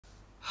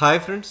Hi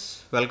friends,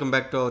 welcome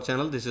back to our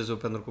channel. This is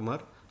Upendra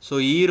Kumar. So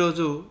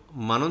ఈరోజు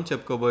మనం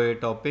చెప్పుకోబోయే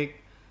topic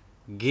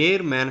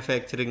gear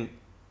manufacturing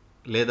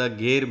లేదా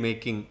gear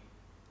making.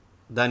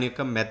 దాని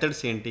యొక్క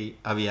మెథడ్స్ ఏంటి,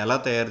 అవి ఎలా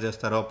తయారు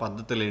చేస్తారో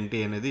పద్ధతులు ఏంటి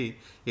అనేది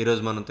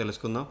ఈరోజు మనం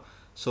తెలుసుకుందాం.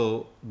 సో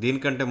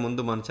దీనికంటే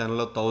ముందు మన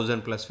ఛానల్లో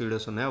 1000+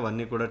 వీడియోస్ ఉన్నాయి.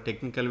 అవన్నీ కూడా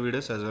technical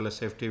videos as well as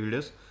safety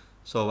videos.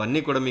 So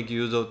అవన్నీ కూడా మీకు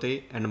యూజ్ అవుతాయి.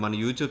 అండ్ మన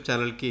యూట్యూబ్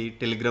ఛానల్కి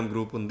టెలిగ్రామ్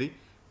గ్రూప్ ఉంది,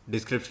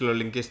 డిస్క్రిప్షన్లో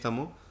లింక్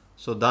ఇస్తాము.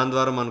 సో దాని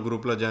ద్వారా మన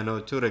గ్రూప్లో జాయిన్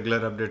అవ్వచ్చు.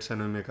 రెగ్యులర్ అప్డేట్స్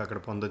అనేవి మీకు అక్కడ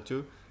పొందొచ్చు.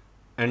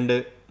 అండ్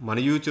మన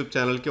యూట్యూబ్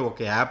ఛానల్కి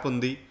ఒక యాప్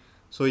ఉంది.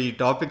 సో ఈ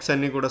టాపిక్స్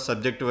అన్నీ కూడా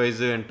subject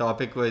wise and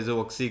topic wise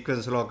ఒక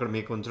సీక్వెన్స్లో అక్కడ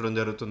మీకు ఉంచడం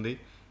జరుగుతుంది.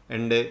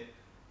 అండ్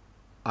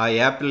ఆ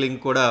యాప్ లింక్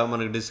కూడా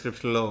మనకి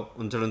డిస్క్రిప్షన్లో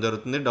ఉంచడం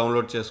జరుగుతుంది,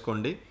 డౌన్లోడ్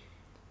చేసుకోండి.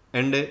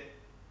 అండ్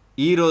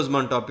ఈరోజు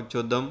మన టాపిక్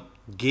చూద్దాం,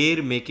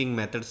 గేర్ మేకింగ్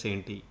మెథడ్స్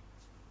ఏంటి.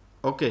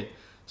 ఓకే,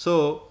 సో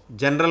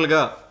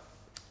జనరల్గా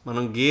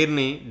మనం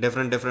గేర్ని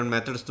డిఫరెంట్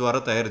మెథడ్స్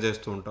ద్వారా తయారు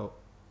చేస్తూ ఉంటాం.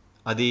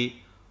 అది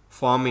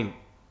ఫార్మింగ్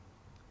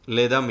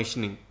లేదా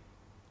మిషనింగ్.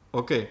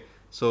 ఓకే,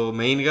 సో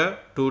మెయిన్గా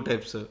 2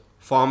 టైప్స్.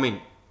 ఫార్మింగ్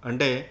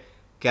అంటే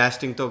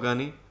క్యాస్టింగ్తో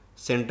కానీ,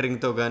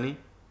 సెంటరింగ్తో కానీ,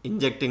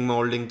 ఇంజెక్టింగ్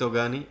మౌల్డింగ్తో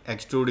కానీ,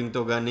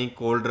 ఎక్స్ట్రూడింగ్తో కానీ,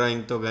 కోల్డ్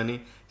డ్రాయింగ్తో కానీ,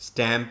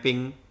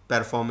 స్టాంపింగ్,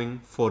 పెర్ఫార్మింగ్,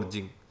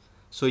 ఫోర్జింగ్.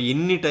 సో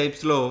ఇన్ని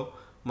టైప్స్లో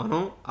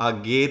మనం ఆ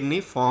గేర్ని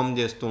ఫామ్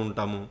చేస్తూ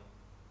ఉంటాము.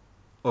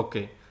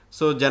 ఓకే,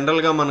 సో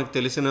జనరల్గా మనకు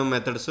తెలిసిన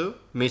మెథడ్స్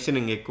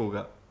మిషనింగ్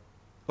ఎక్కువగా.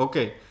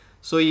 ఓకే,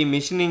 సో ఈ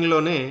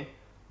మిషనింగ్లోనే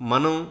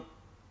మనం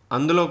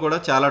అందులో కూడా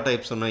చాలా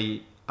టైప్స్ ఉన్నాయి.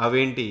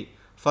 అవేంటి,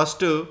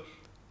 ఫస్ట్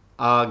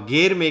ఆ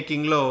గేర్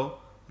మేకింగ్లో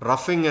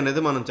రఫింగ్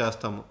అనేది మనం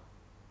చేస్తాము.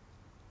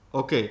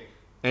 ఓకే,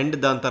 అండ్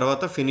దాని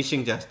తర్వాత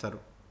ఫినిషింగ్ చేస్తారు.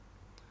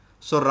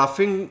 సో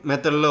రఫింగ్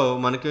మెథడ్లో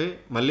మనకి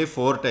మళ్ళీ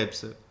 4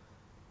 types.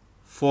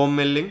 Foam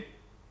milling,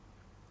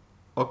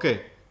 okay,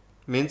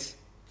 means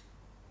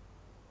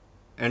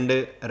and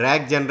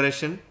rack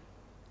generation,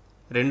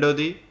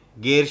 రెండోది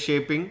gear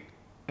shaping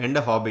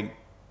and hobbing.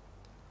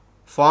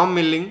 Form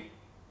milling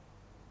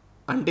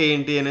అంటే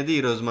ఏంటి అనేది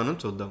ఈరోజు మనం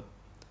చూద్దాం.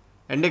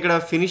 అండ్ ఇక్కడ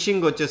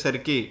ఫినిషింగ్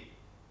వచ్చేసరికి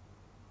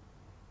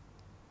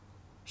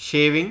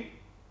shaving,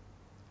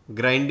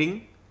 grinding,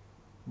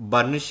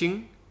 బర్నిషింగ్,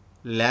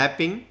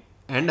 lapping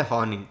and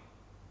హార్నింగ్.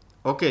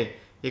 Okay,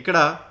 ఇక్కడ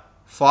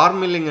ఫార్మ్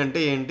మిల్లింగ్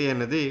అంటే ఏంటి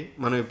అనేది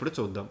మనం ఇప్పుడు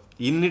చూద్దాం.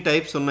 ఇన్ని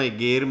టైప్స్ ఉన్నాయి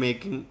గేర్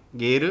మేకింగ్,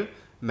 గేర్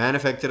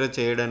మ్యానుఫ్యాక్చర్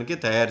చేయడానికి,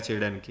 తయారు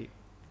చేయడానికి.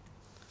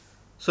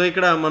 సో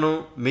ఇక్కడ మనం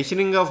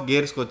మెషినింగ్ ఆఫ్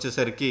గేర్స్కి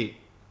వచ్చేసరికి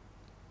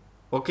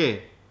ఓకే,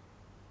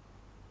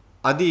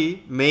 అది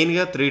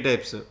మెయిన్గా 3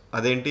 టైప్స్.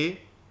 అదేంటి,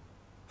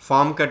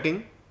 form cutting,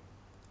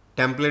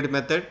 template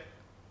method,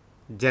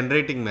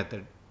 generating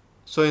method.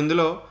 So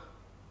ఇందులో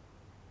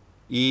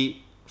ఈ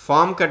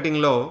ఫామ్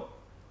కటింగ్లో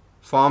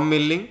ఫామ్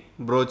మిల్లింగ్,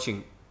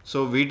 బ్రోచింగ్,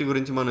 సో వీటి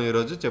గురించి మనం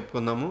ఈరోజు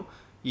చెప్పుకుందాము.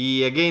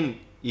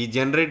 ఈ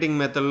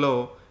జనరేటింగ్ మెథడ్లో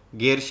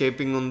గేర్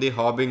షేపింగ్ ఉంది,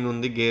 హాబింగ్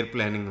ఉంది, గేర్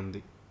ప్లానింగ్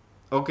ఉంది.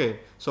 ఓకే,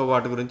 సో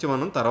వాటి గురించి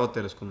మనం తర్వాత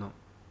తెలుసుకుందాం.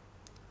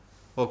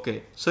 ఓకే,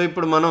 సో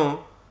ఇప్పుడు మనం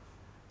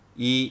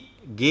ఈ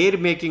గేర్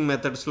మేకింగ్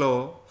మెథడ్స్లో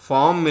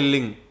ఫామ్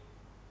మిల్లింగ్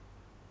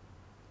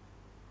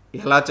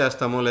ఎలా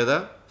చేస్తామో లేదా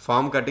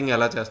ఫామ్ కటింగ్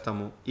ఎలా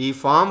చేస్తాము. ఈ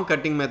ఫామ్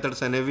కటింగ్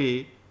మెథడ్స్ అనేవి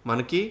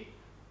మనకి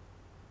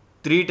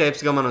 3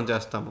 టైప్స్గా మనం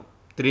చేస్తాము.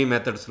 3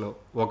 మెథడ్స్లో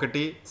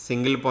ఒకటి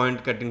సింగిల్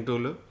పాయింట్ కటింగ్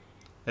టూల్,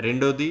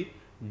 రెండోది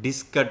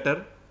డిస్క్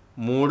కట్టర్,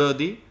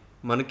 మూడోది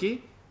మనకి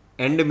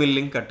ఎండ్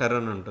మిల్లింగ్ కట్టర్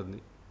అని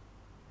ఉంటుంది.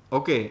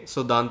 ఓకే,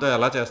 సో దాంతో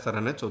ఎలా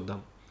చేస్తారనేది చూద్దాం.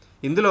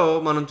 ఇందులో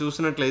మనం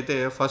చూసినట్లయితే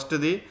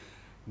ఫస్ట్ది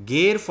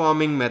gear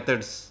farming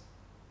methods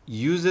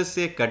uses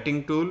A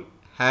cutting tool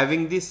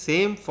having the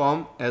same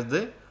form as the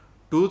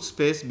tooth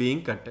space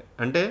being cut.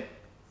 అంటే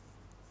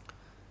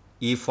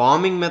ఈ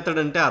ఫార్మింగ్ మెథడ్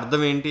అంటే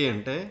అర్థం ఏంటి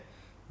అంటే,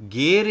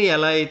 గేర్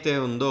ఎలా అయితే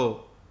ఉందో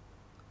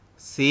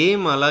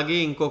సేమ్ అలాగే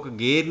ఇంకొక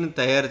గేర్ని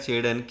తయారు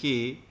చేయడానికి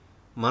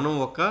మనం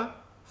ఒక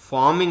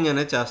ఫార్మింగ్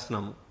అనేది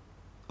చేస్తున్నాము.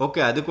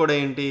 ఓకే, అది కూడా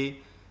ఏంటి,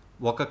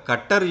 ఒక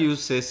కట్టర్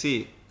యూజ్ చేసి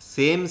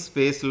సేమ్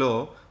స్పేస్లో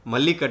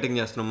మళ్ళీ కటింగ్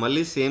చేస్తున్నాం,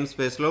 మళ్ళీ సేమ్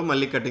స్పేస్లో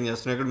మళ్ళీ కటింగ్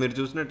చేస్తున్నాం. ఇక్కడ మీరు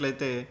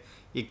చూసినట్లయితే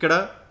ఇక్కడ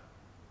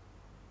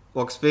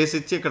ఒక స్పేస్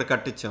ఇచ్చి ఇక్కడ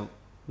కట్ ఇచ్చాం,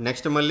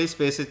 నెక్స్ట్ మళ్ళీ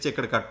స్పేస్ ఇచ్చి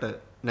ఇక్కడ కట్,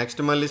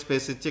 నెక్స్ట్ మళ్ళీ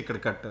స్పేస్ ఇచ్చి ఇక్కడ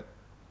కట్.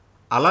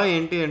 అలా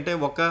ఏంటి అంటే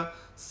ఒక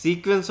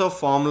సీక్వెన్స్ ఆఫ్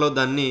ఫామ్లో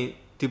దాన్ని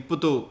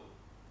తిప్పుతూ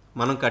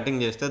మనం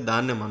కటింగ్ చేస్తే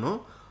దాన్ని మనం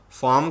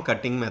ఫామ్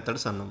కటింగ్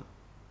మెథడ్స్ అన్నాం.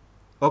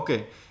 ఓకే,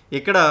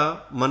 ఇక్కడ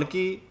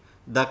మనకి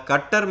the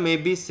cutter may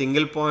be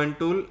single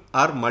point tool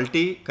are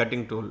multi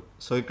cutting tool.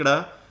 So ఇక్కడ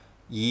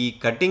ఈ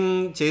కటింగ్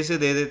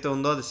చేసేది ఏదైతే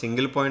ఉందో అది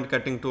సింగిల్ పాయింట్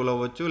కటింగ్ టూల్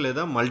అవ్వచ్చు,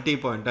 లేదా మల్టీ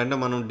పాయింట్ అంటే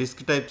మనం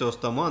డిస్క్ టైప్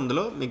చూస్తామో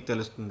అందులో మీకు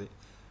తెలుస్తుంది.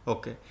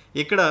 ఓకే,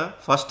 ఇక్కడ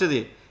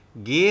ఫస్ట్ది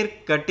gear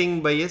cutting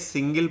by a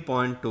single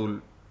point tool.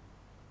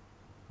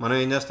 మనం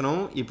ఏం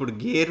చేస్తున్నాము, ఇప్పుడు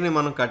గేర్ని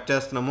మనం కట్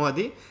చేస్తున్నాము,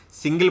 అది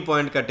సింగిల్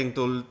పాయింట్ కటింగ్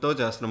టూల్తో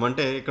చేస్తున్నాము.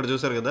 అంటే ఇక్కడ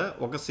చూసారు కదా,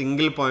 ఒక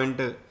సింగిల్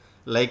పాయింట్,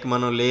 లైక్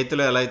మనం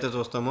లేతులో ఎలా అయితే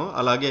చూస్తామో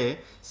అలాగే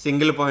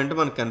సింగిల్ పాయింట్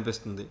మనకు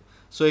కనిపిస్తుంది.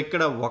 సో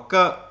ఇక్కడ ఒక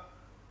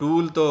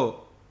టూల్తో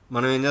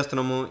మనం ఏం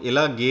చేస్తున్నాము,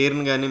 ఇలా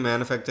గేర్ని కానీ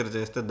మ్యానుఫ్యాక్చర్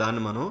చేస్తే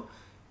దాన్ని మనం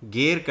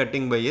gear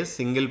cutting by a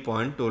single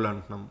point tool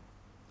అంటున్నాం.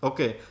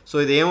 ఓకే. సో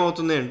ఇది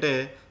ఏమవుతుంది అంటే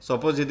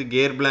సపోజ్ ఇది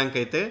గేర్ బ్లాంక్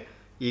అయితే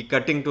ఈ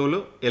కటింగ్ టూల్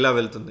ఇలా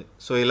వెళ్తుంది.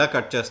 సో ఇలా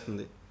కట్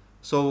చేస్తుంది.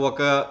 సో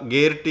ఒక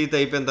గేర్ టీత్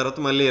అయిపోయిన తర్వాత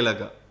మళ్ళీ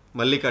ఇలాగా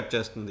మళ్ళీ కట్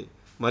చేస్తుంది,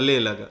 మళ్ళీ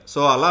ఇలాగా.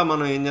 సో అలా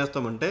మనం ఏం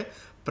చేస్తామంటే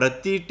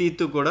ప్రతి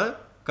టీత్ కూడా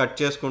కట్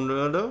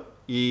చేసుకుంటూ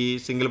ఈ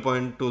సింగిల్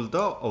పాయింట్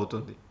టూల్తో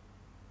అవుతుంది.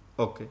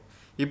 ఓకే.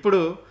 ఇప్పుడు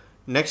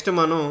నెక్స్ట్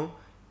మనం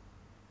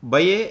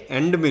by A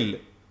end mill.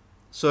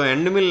 So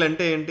end mill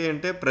అంటే ఏంటి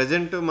అంటే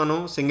ప్రజెంట్ మనం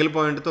సింగిల్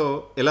పాయింట్తో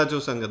ఇలా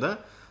చూసాం కదా.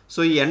 సో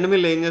ఈ ఎండ్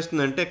మిల్ ఏం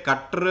చేస్తుందంటే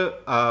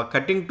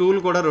కటింగ్ టూల్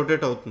కూడా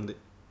రొటేట్ అవుతుంది.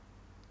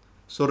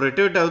 సో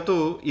రొటేట్ అవుతూ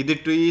ఇది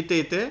టీత్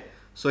అయితే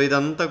సో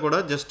ఇదంతా కూడా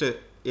జస్ట్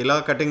ఇలా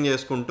కటింగ్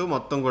చేసుకుంటూ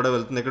మొత్తం కూడా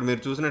వెళ్తుంది. ఇక్కడ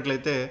మీరు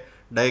చూసినట్లయితే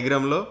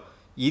డయాగ్రామ్లో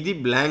ఇది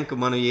బ్లాంక్,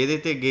 మనం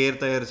ఏదైతే గేర్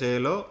తయారు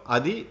చేయాలో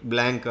అది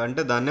బ్లాంక్,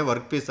 అంటే దాన్నే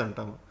వర్క్ పీస్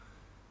అంటాము.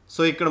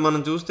 సో ఇక్కడ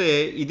మనం చూస్తే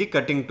ఇది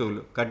కటింగ్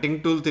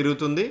టూల్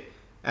తిరుగుతుంది,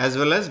 యాజ్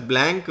వెల్ యాజ్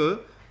బ్లాంక్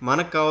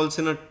మనకు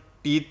కావాల్సిన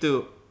టీత్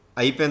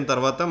అయిపోయిన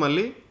తర్వాత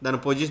మళ్ళీ దాని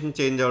పొజిషన్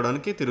చేంజ్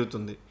అవ్వడానికి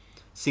తిరుగుతుంది.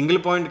 సింగిల్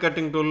పాయింట్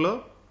కటింగ్ టూల్లో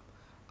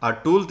ఆ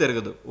టూల్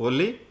తిరగదు,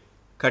 ఓన్లీ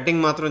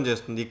కటింగ్ మాత్రం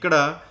చేస్తుంది. ఇక్కడ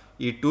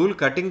ఈ టూల్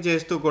కటింగ్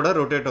చేస్తూ కూడా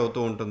రొటేట్ అవుతూ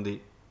ఉంటుంది.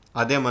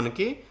 అదే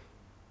మనకి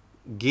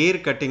gear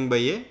cutting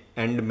by A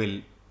end mill.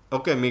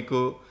 Okay, మీకు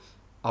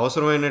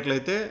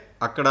అవసరమైనట్లయితే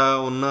అక్కడ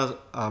ఉన్న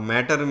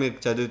మ్యాటర్ మీకు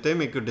చదివితే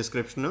మీకు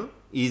డిస్క్రిప్షన్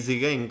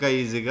ఇంకా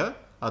ఈజీగా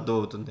అర్థం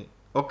అవుతుంది.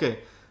 ఓకే,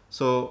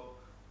 సో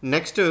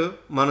నెక్స్ట్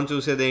మనం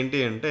చూసేది ఏంటి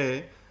అంటే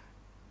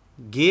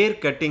gear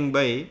cutting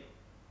by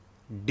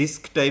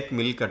disc type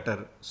mill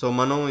cutter. So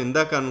మనం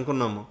ఇందాక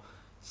అనుకున్నాము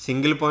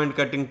సింగిల్ పాయింట్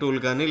కటింగ్ టూల్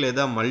కానీ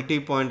లేదా మల్టీ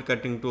పాయింట్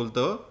కటింగ్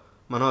టూల్తో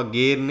మనం ఆ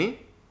గేర్ని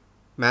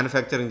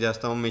మ్యానుఫ్యాక్చరింగ్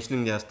చేస్తాము,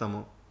 మిషనింగ్ చేస్తాము.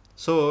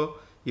 సో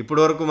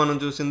ఇప్పటివరకు మనం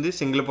చూసింది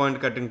సింగిల్ పాయింట్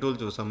కటింగ్ టూల్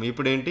చూసాము.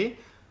 ఇప్పుడు ఏంటి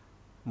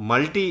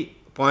మల్టీ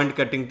పాయింట్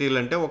కటింగ్ టూల్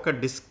అంటే ఒక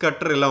డిస్క్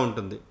కట్టర్ ఇలా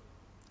ఉంటుంది.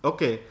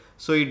 ఓకే,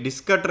 సో ఈ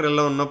డిస్క్ కట్టర్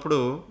ఇలా ఉన్నప్పుడు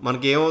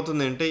మనకి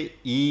ఏమవుతుంది అంటే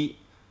ఈ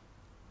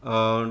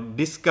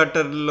డిస్క్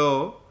కట్టర్లో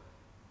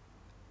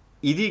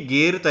ఇది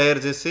గేర్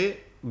తయారు చేసే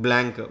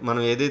బ్లాంక్,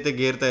 మనం ఏదైతే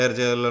గేర్ తయారు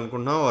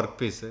చేయాలనుకుంటున్నామో వర్క్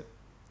పీస్.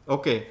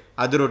 ఓకే,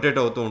 అది రొటేట్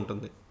అవుతూ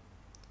ఉంటుంది.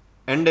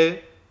 అండ్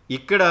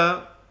ఇక్కడ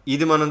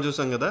ఇది మనం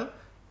చూసాం కదా,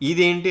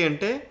 ఇది ఏంటి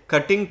అంటే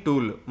కటింగ్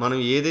టూల్, మనం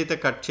ఏదైతే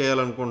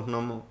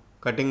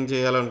కటింగ్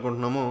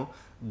చేయాలనుకుంటున్నామో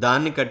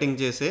దాన్ని కటింగ్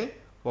చేసే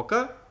ఒక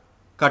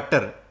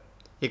కట్టర్.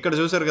 ఇక్కడ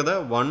చూసారు కదా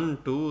 1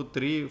 2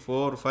 3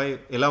 4 5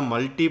 ఇలా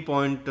మల్టీ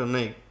పాయింట్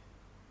ఉన్నాయి.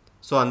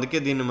 సో అందుకే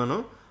దీన్ని మనం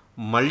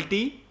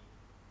మల్టీ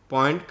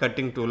పాయింట్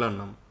కటింగ్ టూల్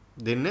అన్నాం.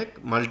 దీన్నే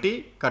మల్టీ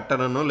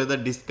కట్టర్ అనో లేదా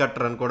డిస్క్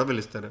కట్టర్ అని కూడా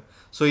పిలుస్తారు.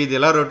 సో ఇది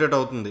ఇలా రొటేట్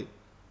అవుతుంది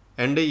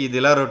అండ్ ఇది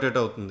ఇలా రొటేట్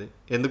అవుతుంది.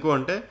 ఎందుకు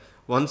అంటే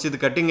వన్స్ ఇది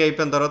కటింగ్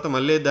అయిపోయిన తర్వాత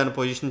మళ్ళీ దాని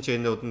పొజిషన్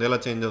చేంజ్ అవుతుంది, ఇలా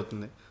చేంజ్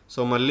అవుతుంది. సో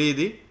మళ్ళీ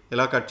ఇది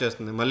ఇలా కట్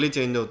చేస్తుంది, మళ్ళీ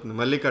చేంజ్ అవుతుంది,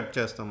 మళ్ళీ కట్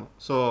చేస్తాము.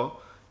 సో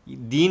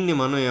దీన్ని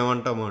మనం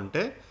ఏమంటాము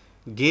అంటే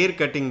gear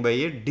cutting by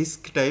A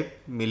disc type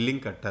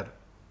milling cutter.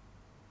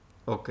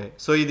 Okay,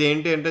 so ఇది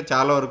ఏంటి అంటే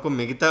చాలా వరకు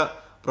మిగతా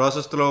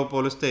ప్రాసెస్తో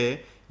పోలిస్తే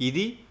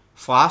ఇది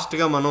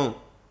ఫాస్ట్గా మనం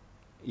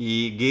ఈ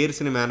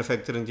గేర్స్ని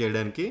మ్యానుఫ్యాక్చరింగ్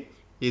చేయడానికి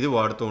ఇది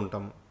వాడుతూ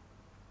ఉంటాము.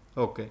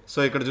 ఓకే, సో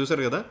ఇక్కడ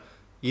చూసారు కదా,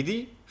 ఇది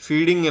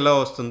ఫీడింగ్ ఇలా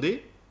వస్తుంది,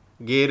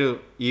 గేరు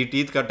ఈ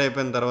టీత్ కట్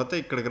అయిపోయిన తర్వాత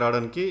ఇక్కడికి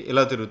రావడానికి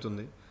ఇలా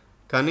తిరుగుతుంది,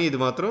 కానీ ఇది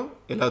మాత్రం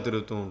ఇలా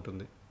తిరుగుతూ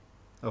ఉంటుంది.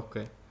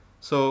 ఓకే,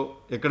 సో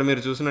ఇక్కడ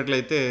మీరు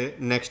చూసినట్లయితే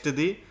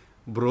నెక్స్ట్ది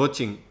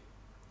బ్రోచింగ్.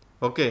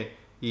 ఓకే,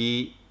 ఈ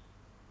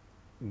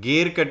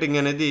గేర్ కటింగ్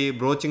అనేది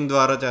బ్రోచింగ్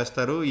ద్వారా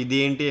చేస్తారు. ఇది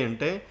ఏంటి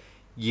అంటే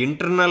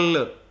ఇంటర్నల్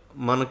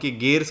మనకి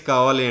గేర్స్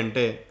కావాలి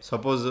అంటే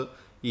సపోజ్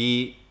ఈ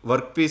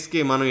వర్క్ పీస్కి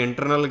మనం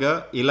ఇంటర్నల్గా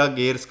ఇలా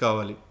గేర్స్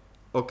కావాలి.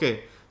 ఓకే,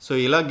 సో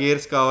ఇలా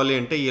గేర్స్ కావాలి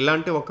అంటే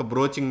ఇలాంటి ఒక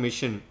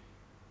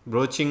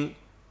బ్రోచింగ్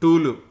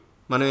టూలు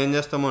మనం ఏం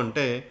చేస్తాము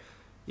అంటే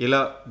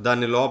ఇలా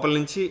దాన్ని లోపల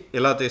నుంచి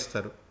ఇలా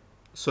తీస్తారు.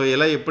 సో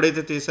ఇలా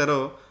ఎప్పుడైతే తీసారో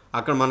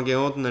అక్కడ మనకి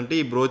ఏమవుతుందంటే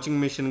ఈ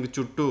బ్రోచింగ్ మిషన్కి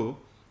చుట్టూ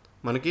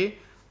మనకి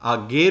ఆ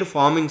గేర్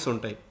ఫార్మింగ్స్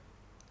ఉంటాయి.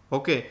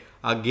 ఓకే,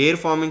 ఆ గేర్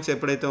ఫార్మింగ్స్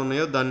ఎప్పుడైతే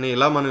ఉన్నాయో దాన్ని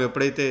ఇలా మనం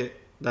ఎప్పుడైతే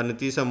దాన్ని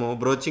తీసామో,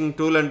 బ్రోచింగ్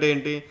టూల్ అంటే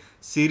ఏంటి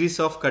సిరీస్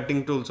ఆఫ్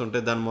కటింగ్ టూల్స్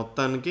ఉంటాయి దాని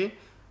మొత్తానికి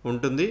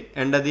ఉంటుంది.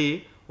 అండ్ అది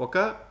ఒక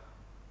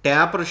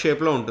ట్యాపర్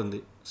షేప్లో ఉంటుంది.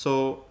 సో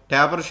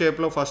ట్యాపర్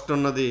షేప్లో ఫస్ట్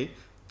ఉన్నది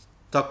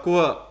తక్కువ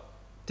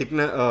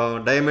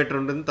డయామీటర్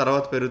ఉంటుంది,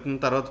 తర్వాత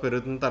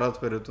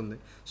పెరుగుతుంది.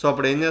 సో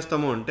అప్పుడు ఏం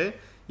చేస్తాము అంటే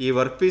ఈ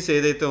వర్క్ పీస్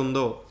ఏదైతే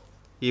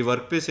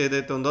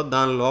ఉందో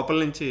దాని లోపల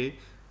నుంచి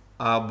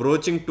ఆ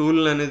బ్రోచింగ్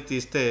టూల్ అనేది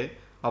తీస్తే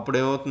అప్పుడు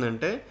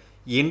ఏమవుతుందంటే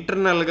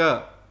ఇంటర్నల్గా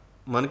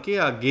మనకి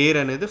ఆ గేర్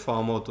అనేది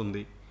ఫామ్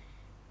అవుతుంది.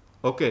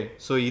 ఓకే,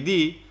 సో ఇది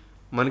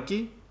మనకి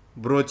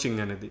బ్రోచింగ్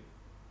అనేది.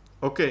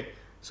 Okay,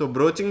 so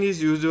బ్రోచింగ్ is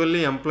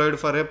usually employed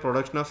for a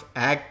production of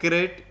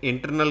accurate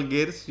internal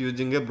gears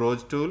using a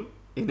brooch tool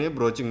in a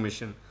బ్రోచింగ్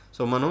machine.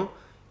 So మనం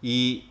ఈ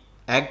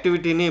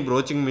యాక్టివిటీని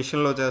బ్రోచింగ్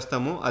మిషన్లో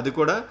చేస్తాము, అది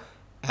కూడా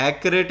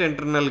యాక్యురేట్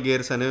ఇంటర్నల్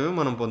గేర్స్ అనేవి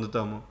మనం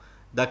పొందుతాము.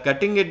 The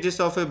cutting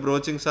edges of A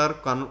బ్రోచింగ్స్ are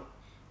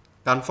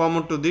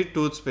confirm to the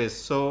tooth space.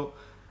 So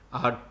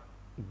ఆ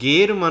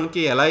గేర్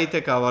మనకి ఎలా అయితే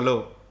కావాలో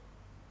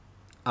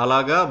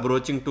అలాగా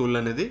బ్రోచింగ్ టూల్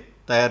అనేది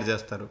తయారు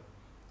చేస్తారు.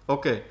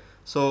 Okay,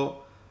 so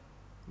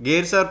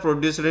gears are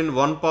produced in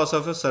one pass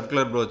of a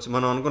circular brooch.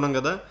 మనం అనుకున్నాం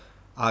కదా,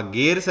 ఆ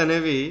గేర్స్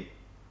అనేవి,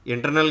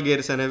 ఇంటర్నల్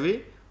గేర్స్ అనేవి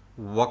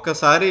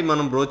ఒక్కసారి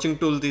మనం బ్రోచింగ్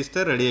టూల్ తీస్తే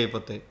రెడీ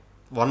అయిపోతాయి.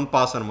 వన్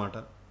పాస్ అనమాట.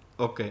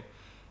 Okay.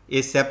 A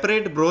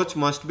separate brooch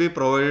must be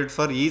provided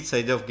for each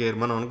size of gear.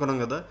 మనం అనుకున్నాం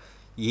కదా,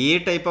 ఏ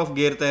టైప్ ఆఫ్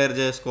గేర్ తయారు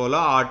చేసుకోవాలో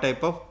ఆ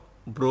టైప్ ఆఫ్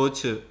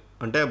బ్రోచ్,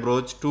 అంటే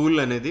బ్రోచ్ టూల్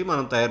అనేది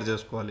మనం తయారు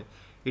చేసుకోవాలి.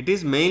 It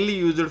is mainly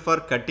used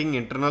for cutting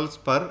internal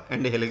spur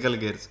and helical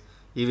gears.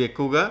 ఇవి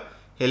ఎక్కువగా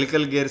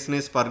హెలికల్ గేర్స్ని,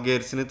 స్పర్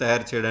గేర్స్ని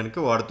తయారు చేయడానికి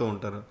వాడుతూ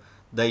ఉంటారు.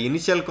 The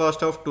initial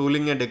cost of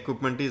tooling and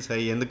equipment is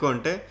high. ఎందుకు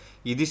అంటే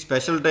ఇది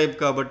స్పెషల్ టైప్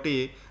కాబట్టి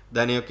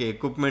దాని యొక్క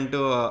ఎక్విప్మెంట్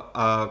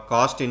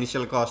కాస్ట్,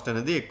 ఇనిషియల్ కాస్ట్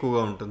అనేది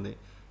ఎక్కువగా ఉంటుంది.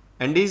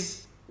 And is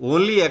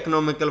only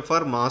economical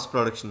for mass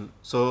production.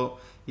 So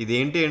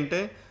ఇదేంటి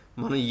అంటే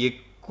మనం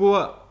ఎక్కువ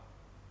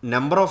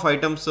number of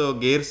items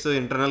gears,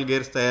 internal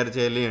gears తయారు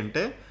చేయాలి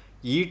అంటే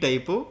ఈ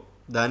టైపు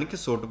దానికి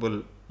సూటబుల్.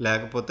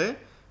 లేకపోతే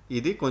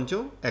ఇది కొంచెం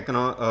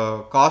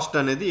కాస్ట్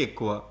అనేది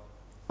ఎక్కువ.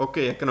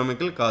 ఓకే,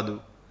 ఎకనామికల్ కాదు.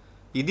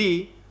 ఇది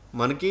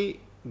మనకి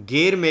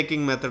gear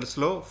making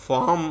మెథడ్స్లో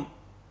form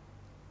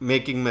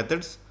making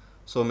methods.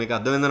 So మీకు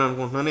అర్థమైందని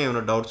అనుకుంటున్నాను.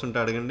 ఏమైనా డౌట్స్ ఉంటే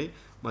అడగండి.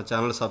 మా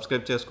ఛానల్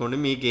సబ్స్క్రైబ్ చేసుకోండి.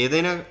 మీకు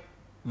ఏదైనా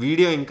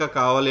వీడియో ఇంకా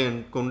కావాలి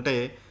అనుకుంటే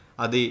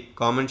అది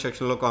కామెంట్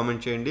సెక్షన్లో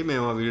కామెంట్ చేయండి,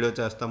 మేము ఆ వీడియో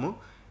చేస్తాము.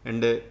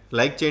 అండ్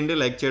లైక్ చేయండి.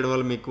 లైక్ చేయడం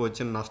వల్ల మీకు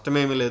వచ్చిన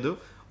నష్టమేమీ లేదు.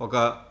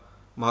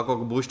 మాకు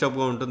ఒక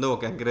బూస్టప్గా ఉంటుంది,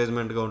 ఒక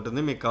ఎంకరేజ్మెంట్గా ఉంటుంది.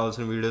 మీకు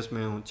కావాల్సిన వీడియోస్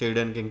మేము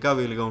చేయడానికి ఇంకా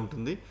వీలుగా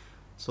ఉంటుంది.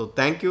 So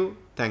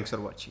thanks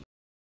for watching.